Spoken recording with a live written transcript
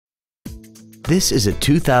This is a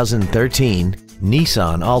 2013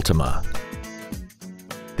 Nissan Altima.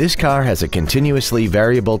 This car has a continuously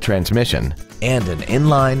variable transmission and an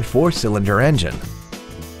inline 4-cylinder engine.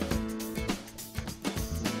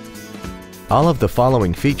 All of the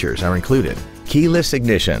following features are included: keyless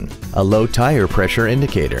ignition, a low tire pressure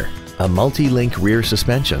indicator, a multi-link rear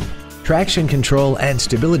suspension, traction control and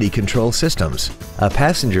stability control systems, a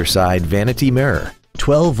passenger side vanity mirror,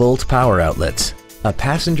 12-volt power outlets, a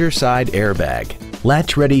passenger side airbag,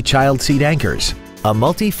 latch-ready child seat anchors, a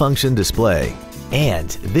multi-function display, and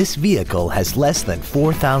this vehicle has less than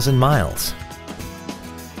 4,000 miles.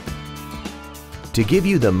 To give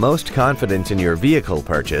you the most confidence in your vehicle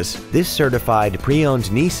purchase, this certified pre-owned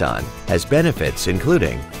Nissan has benefits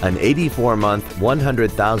including an 84-month,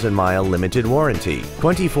 100,000-mile limited warranty,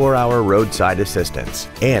 24-hour roadside assistance,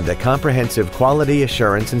 and a comprehensive quality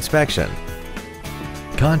assurance inspection.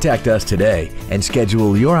 Contact us today and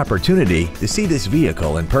schedule your opportunity to see this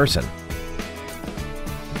vehicle in person.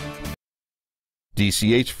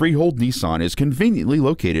 DCH Freehold Nissan is conveniently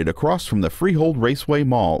located across from the Freehold Raceway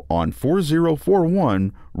Mall on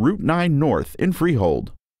 4041 Route 9 North in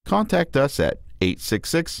Freehold. Contact us at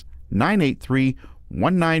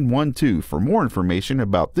 866-983-1912 for more information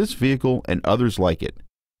about this vehicle and others like it.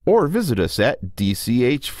 Or visit us at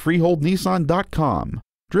dchfreeholdnissan.com.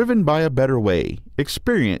 Driven by a better way.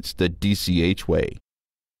 Experience the DCH way.